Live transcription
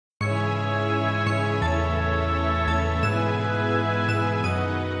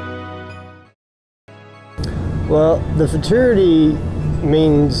Well, the Futurity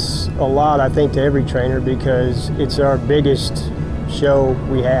means a lot, I think, to every trainer because it's our biggest show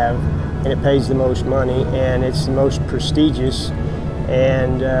we have, and it pays the most money, and it's the most prestigious,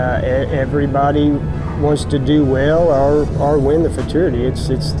 and everybody wants to do well or win the Futurity. It's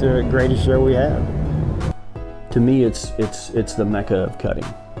the greatest show we have. To me, it's the mecca of cutting,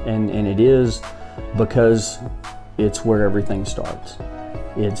 and it is because it's where everything starts.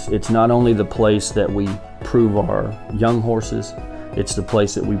 It's not only the place that we prove our young horses, it's the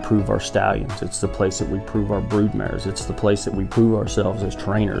place that we prove our stallions, it's the place that we prove our broodmares, it's the place that we prove ourselves as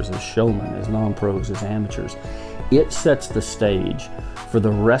trainers, as showmen, as non-pros, as amateurs. It sets the stage for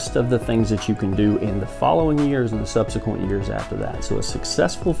the rest of the things that you can do in the following years and the subsequent years after that. So a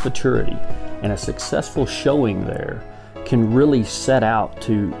successful Futurity and a successful showing there can really set out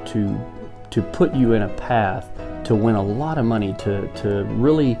to put you in a path to win a lot of money, to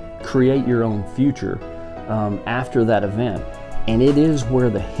really create your own future after that event. And it is where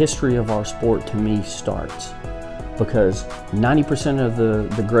the history of our sport, to me, starts. Because 90% of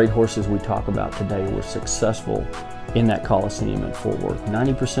the great horses we talk about today were successful in that Coliseum at Fort Worth.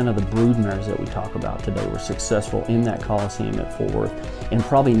 90% of the broodmares that we talk about today were successful in that Coliseum at Fort Worth. And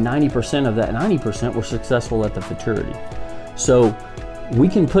probably 90% of that 90% were successful at the Futurity. So we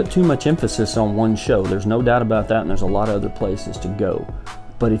can put too much emphasis on one show. There's no doubt about that, and there's a lot of other places to go.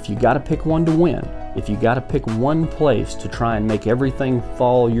 But if you got to pick one to win, if you got to pick one place to try and make everything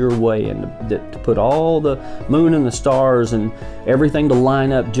fall your way and to put all the moon and the stars and everything to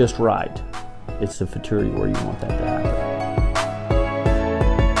line up just right, it's the Futurity where you want that to happen.